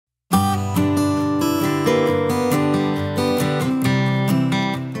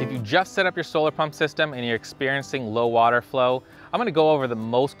just set up your solar pump system and you're experiencing low water flow, I'm going to go over the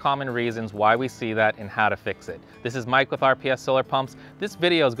most common reasons why we see that and how to fix it. This is Mike with RPS Solar Pumps. This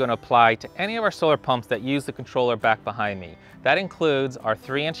video is going to apply to any of our solar pumps that use the controller back behind me. That includes our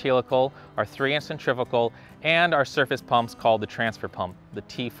 3-inch helical, our 3-inch centrifugal, and our surface pumps called the transfer pump, the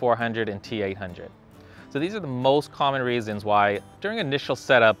T400 and T800. So these are the most common reasons why during initial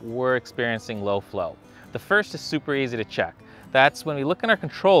setup we're experiencing low flow. The first is super easy to check. That's when we look in our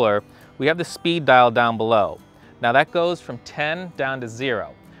controller, we have the speed dial down below. Now that goes from 10 down to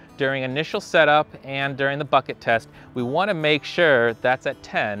 0. During initial setup and during the bucket test, we want to make sure that's at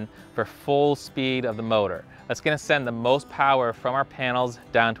 10 for full speed of the motor. That's going to send the most power from our panels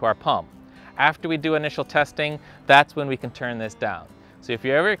down to our pump. After we do initial testing, that's when we can turn this down. So if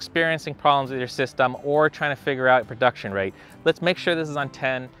you're ever experiencing problems with your system or trying to figure out production rate, let's make sure this is on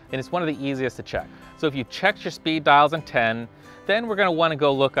 10, and it's one of the easiest to check. So if you checked your speed dials on 10, then we're going to want to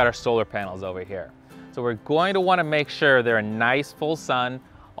go look at our solar panels over here. So we're going to want to make sure they're a nice full sun.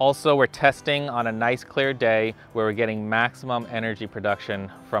 Also, we're testing on a nice clear day where we're getting maximum energy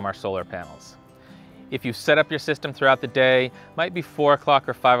production from our solar panels. If you set up your system throughout the day, might be 4 o'clock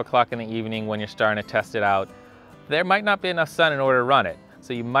or 5 o'clock in the evening when you're starting to test it out, there might not be enough sun in order to run it.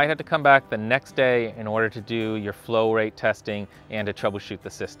 So you might have to come back the next day in order to do your flow rate testing and to troubleshoot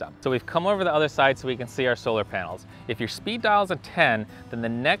the system. So we've come over the other side so we can see our solar panels. If your speed dial is at 10, then the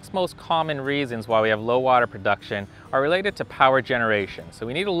next most common reasons why we have low water production are related to power generation. So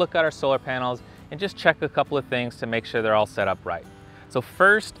we need to look at our solar panels and just check a couple of things to make sure they're all set up right. So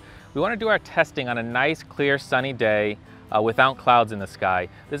first, we want to do our testing on a nice, clear, sunny day without clouds in the sky.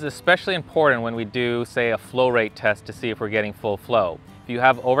 This is especially important when we do, say, a flow rate test to see if we're getting full flow. If you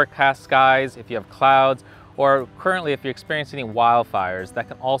have overcast skies, if you have clouds, or currently if you're experiencing any wildfires, that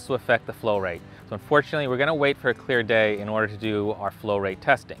can also affect the flow rate. So unfortunately, we're going to wait for a clear day in order to do our flow rate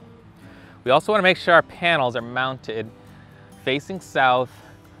testing. We also want to make sure our panels are mounted facing south,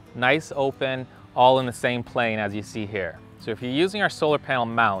 nice open, all in the same plane as you see here. So if you're using our solar panel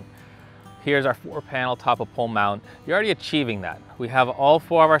mount, here's our 4-panel top of pole mount, you're already achieving that. We have all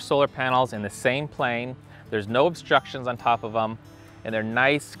 4 of our solar panels in the same plane. There's no obstructions on top of them, and they're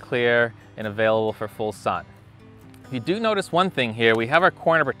nice, clear, and available for full sun. If you do notice one thing here, we have our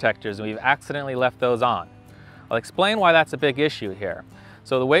corner protectors and we've accidentally left those on. I'll explain why that's a big issue here.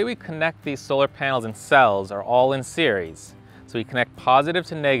 So the way we connect these solar panels and cells are all in series. So we connect positive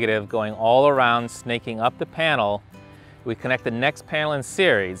to negative going all around, snaking up the panel. We connect the next panel in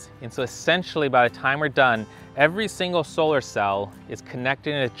series, and so essentially by the time we're done, every single solar cell is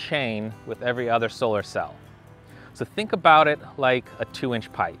connected in a chain with every other solar cell. So think about it like a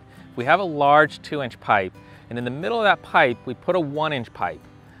 2-inch pipe. We have a large 2-inch pipe, and in the middle of that pipe, we put a 1-inch pipe.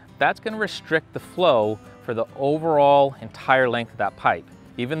 That's going to restrict the flow for the overall entire length of that pipe.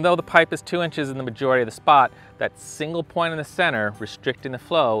 Even though the pipe is 2 inches in the majority of the spot, that single point in the center restricting the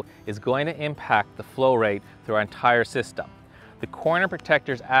flow is going to impact the flow rate through our entire system. The corner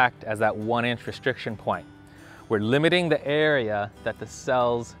protectors act as that 1-inch restriction point. We're limiting the area that the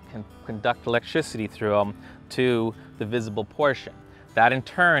cells can conduct electricity through them to the visible portion. That in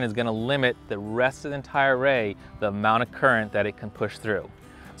turn is going to limit the rest of the entire array, the amount of current that it can push through.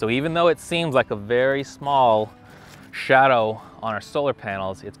 So even though it seems like a very small shadow on our solar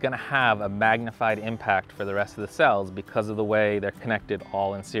panels, it's going to have a magnified impact for the rest of the cells because of the way they're connected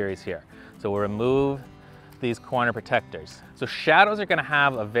all in series here. So we'll remove these corner protectors. So shadows are going to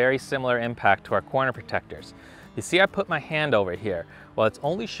have a very similar impact to our corner protectors. You see I put my hand over here. While it's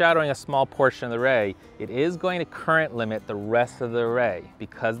only shadowing a small portion of the array, it is going to current limit the rest of the array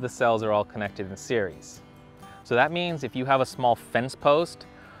because the cells are all connected in series. So that means if you have a small fence post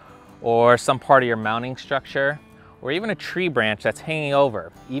or some part of your mounting structure, or even a tree branch that's hanging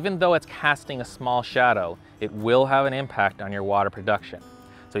over, even though it's casting a small shadow, it will have an impact on your water production.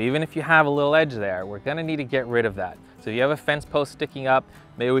 So even if you have a little edge there, we're going to need to get rid of that. So if you have a fence post sticking up,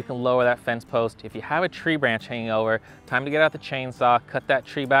 maybe we can lower that fence post. If you have a tree branch hanging over, time to get out the chainsaw, cut that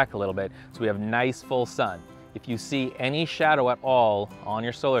tree back a little bit so we have nice full sun. If you see any shadow at all on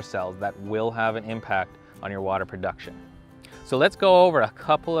your solar cells, that will have an impact on your water production. So let's go over a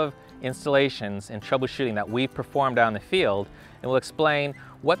couple of installations and troubleshooting that we've performed out in the field, and we'll explain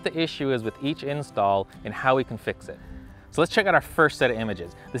what the issue is with each install and how we can fix it. So let's check out our first set of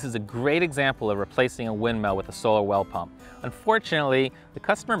images. This is a great example of replacing a windmill with a solar well pump. Unfortunately, the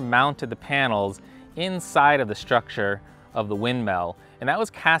customer mounted the panels inside of the structure of the windmill, and that was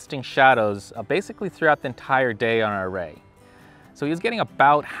casting shadows basically throughout the entire day on our array. So he was getting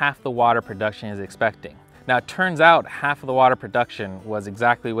about half the water production he was expecting. Now it turns out half of the water production was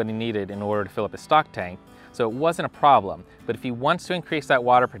exactly what he needed in order to fill up his stock tank. so it wasn't a problem. But if he wants to increase that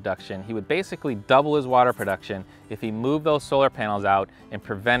water production, he would basically double his water production if he moved those solar panels out and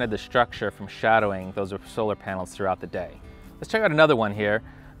prevented the structure from shadowing those solar panels throughout the day. Let's check out another one here.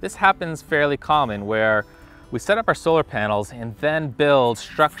 This happens fairly common where we set up our solar panels and then build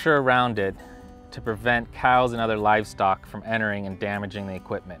structure around it to prevent cows and other livestock from entering and damaging the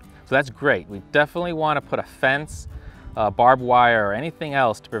equipment. So that's great. We definitely want to put a fence, barbed wire, or anything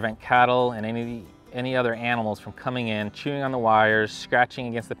else to prevent cattle and any other animals from coming in, chewing on the wires, scratching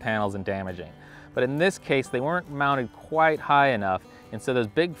against the panels and damaging. But in this case, they weren't mounted quite high enough, and so those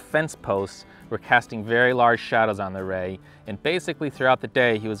big fence posts were casting very large shadows on the array, and basically throughout the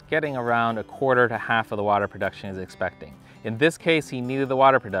day he was getting around a quarter to half of the water production he was expecting. In this case, he needed the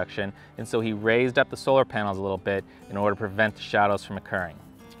water production, and so he raised up the solar panels a little bit in order to prevent the shadows from occurring.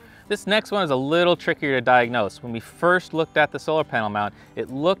 This next one is a little trickier to diagnose. When we first looked at the solar panel mount, it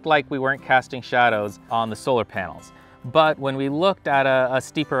looked like we weren't casting shadows on the solar panels. But when we looked at a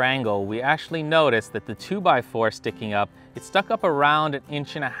steeper angle, we actually noticed that the 2x4 sticking up, it stuck up around 1.5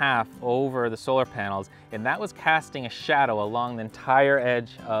 inches over the solar panels, and that was casting a shadow along the entire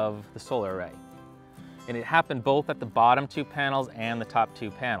edge of the solar array. And it happened both at the bottom 2 panels and the top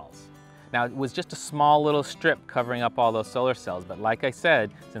 2 panels. Now, it was just a small little strip covering up all those solar cells, but like I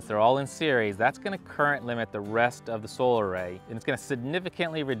said, since they're all in series, that's going to current limit the rest of the solar array, and it's going to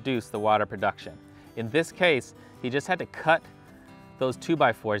significantly reduce the water production. In this case, he just had to cut those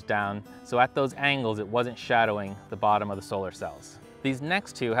 2x4s down, so at those angles it wasn't shadowing the bottom of the solar cells. These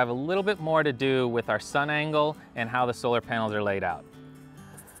next two have a little bit more to do with our sun angle and how the solar panels are laid out.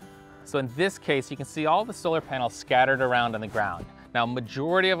 So in this case, you can see all the solar panels scattered around on the ground. Now,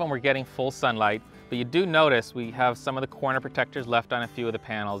 majority of them were getting full sunlight, but you do notice we have some of the corner protectors left on a few of the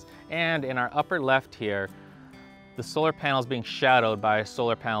panels, and in our upper left here, the solar panel is being shadowed by a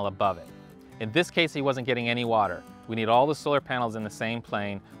solar panel above it. In this case, he wasn't getting any water. We need all the solar panels in the same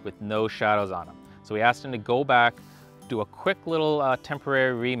plane with no shadows on them. So we asked him to go back, do a quick little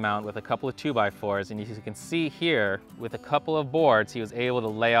temporary remount with a couple of 2x4s, and as you can see here, with a couple of boards, he was able to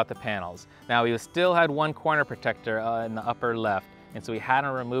lay out the panels. Now, he still had one corner protector in the upper left, and so he had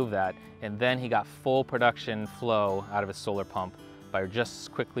to remove that, and then he got full production flow out of his solar pump by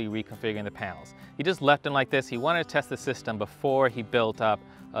just quickly reconfiguring the panels. He just left them like this. He wanted to test the system before he built up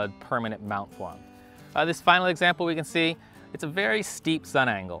a permanent mount for him. This final example we can see, it's a very steep sun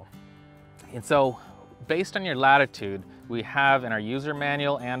angle. And so based on your latitude, we have in our user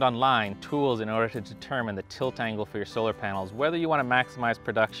manual and online tools in order to determine the tilt angle for your solar panels, whether you want to maximize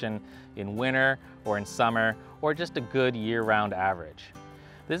production in winter or in summer, or just a good year-round average.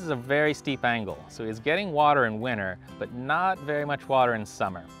 This is a very steep angle, so he's getting water in winter, but not very much water in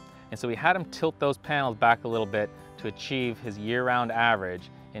summer. And so we had him tilt those panels back a little bit to achieve his year-round average,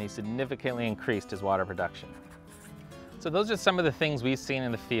 and he significantly increased his water production. So those are some of the things we've seen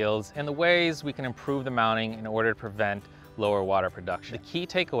in the fields and the ways we can improve the mounting in order to prevent lower water production. The key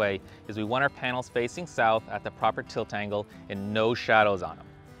takeaway is we want our panels facing south at the proper tilt angle and no shadows on them.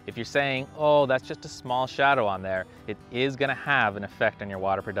 If you're saying, oh, that's just a small shadow on there, it is going to have an effect on your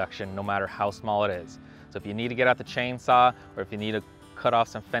water production no matter how small it is. So if you need to get out the chainsaw, or if you need to cut off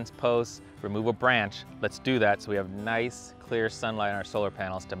some fence posts, remove a branch, let's do that so we have nice, clear sunlight on our solar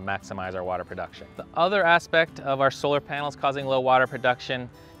panels to maximize our water production. The other aspect of our solar panels causing low water production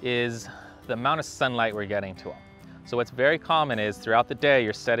is the amount of sunlight we're getting to them. So what's very common is throughout the day,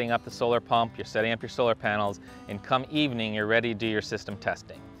 you're setting up the solar pump, you're setting up your solar panels, and come evening, you're ready to do your system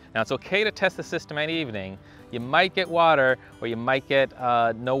testing. Now, it's okay to test the system at evening. You might get water, or you might get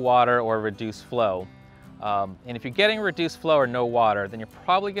no water or reduced flow. And if you're getting reduced flow or no water, then you're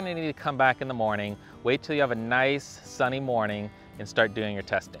probably going to need to come back in the morning, wait till you have a nice sunny morning, and start doing your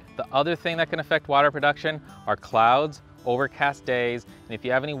testing. The other thing that can affect water production are clouds, overcast days, and if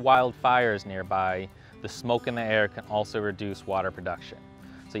you have any wildfires nearby, the smoke in the air can also reduce water production.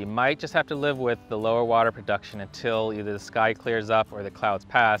 So you might just have to live with the lower water production until either the sky clears up or the clouds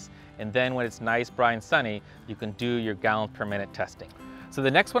pass, and then when it's nice, bright, and sunny, you can do your gallons per minute testing. So the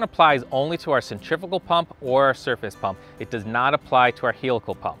next one applies only to our centrifugal pump or our surface pump. It does not apply to our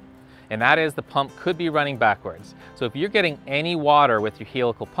helical pump. And that is, the pump could be running backwards. So if you're getting any water with your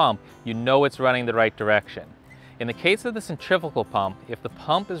helical pump, you know it's running the right direction. In the case of the centrifugal pump, if the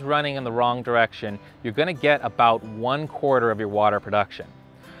pump is running in the wrong direction, you're going to get about 1/4 of your water production.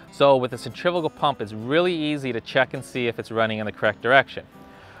 So with a centrifugal pump, it's really easy to check and see if it's running in the correct direction.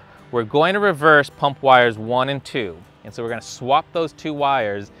 We're going to reverse pump wires 1 and 2. And so we're going to swap those 2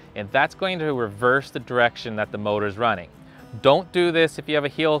 wires, and that's going to reverse the direction that the motor is running. Don't do this if you have a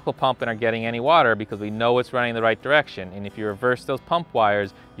helical pump and are getting any water, because we know it's running the right direction. And if you reverse those pump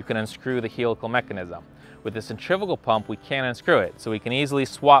wires, you can unscrew the helical mechanism. With the centrifugal pump, we can't unscrew it, so we can easily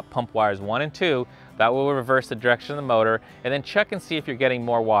swap pump wires 1 and 2. That will reverse the direction of the motor, and then check and see if you're getting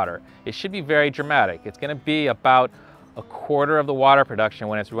more water. It should be very dramatic. It's going to be about a quarter of the water production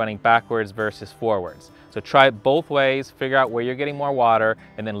when it's running backwards versus forwards. So try it both ways, figure out where you're getting more water,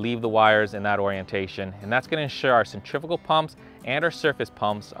 and then leave the wires in that orientation. And that's going to ensure our centrifugal pumps and our surface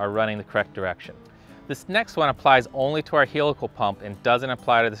pumps are running the correct direction. This next one applies only to our helical pump and doesn't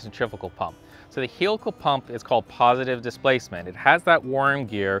apply to the centrifugal pump. So the helical pump is called positive displacement. It has that worm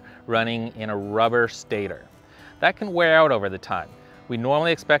gear running in a rubber stator. That can wear out over the time. We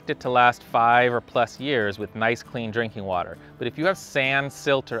normally expect it to last 5 or plus years with nice clean drinking water. But if you have sand,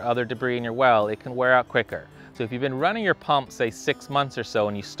 silt, or other debris in your well, it can wear out quicker. So if you've been running your pump, say 6 months or so,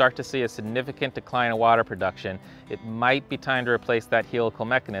 and you start to see a significant decline in water production, it might be time to replace that helical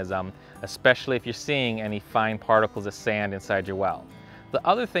mechanism, especially if you're seeing any fine particles of sand inside your well. The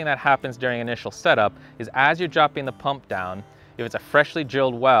other thing that happens during initial setup is as you're dropping the pump down, if it's a freshly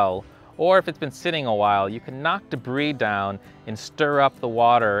drilled well, or if it's been sitting a while, you can knock debris down and stir up the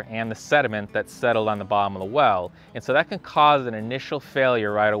water and the sediment that's settled on the bottom of the well. And so that can cause an initial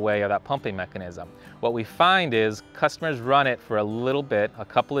failure right away of that pumping mechanism. What we find is customers run it for a little bit, a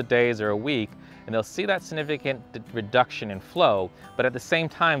couple of days or a week, and they'll see that significant reduction in flow, but at the same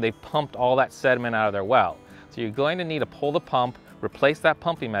time, they've pumped all that sediment out of their well. So you're going to need to pull the pump, replace that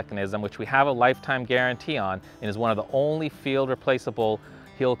pumping mechanism, which we have a lifetime guarantee on, and is one of the only field replaceable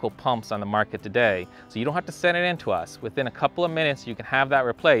helical pumps on the market today. So you don't have to send it in to us. Within a couple of minutes, you can have that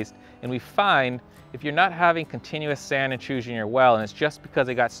replaced. And we find if you're not having continuous sand intrusion in your well, and it's just because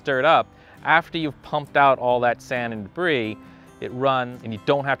it got stirred up, after you've pumped out all that sand and debris, it runs and you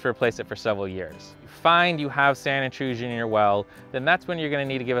don't have to replace it for several years. You find you have sand intrusion in your well, then that's when you're going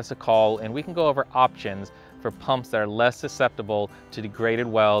to need to give us a call, and we can go over options for pumps that are less susceptible to degraded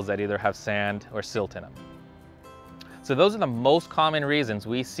wells that either have sand or silt in them. So those are the most common reasons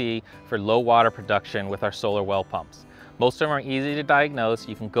we see for low water production with our solar well pumps. Most of them are easy to diagnose.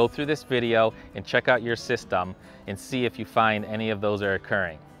 You can go through this video and check out your system and see if you find any of those are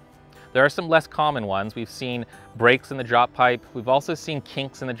occurring. There are some less common ones. We've seen breaks in the drop pipe. We've also seen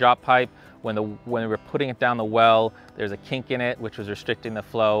kinks in the drop pipe. When we were putting it down the well, there's a kink in it which was restricting the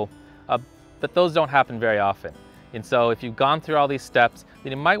flow. But those don't happen very often. And so if you've gone through all these steps,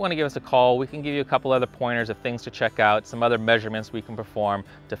 then you might want to give us a call. We can give you a couple other pointers of things to check out, some other measurements we can perform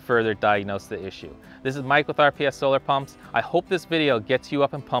to further diagnose the issue. This is Mike with RPS Solar Pumps. I hope this video gets you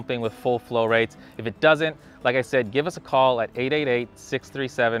up and pumping with full flow rates. If it doesn't, like I said, give us a call at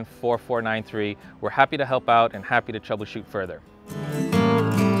 888-637-4493. We're happy to help out and happy to troubleshoot further.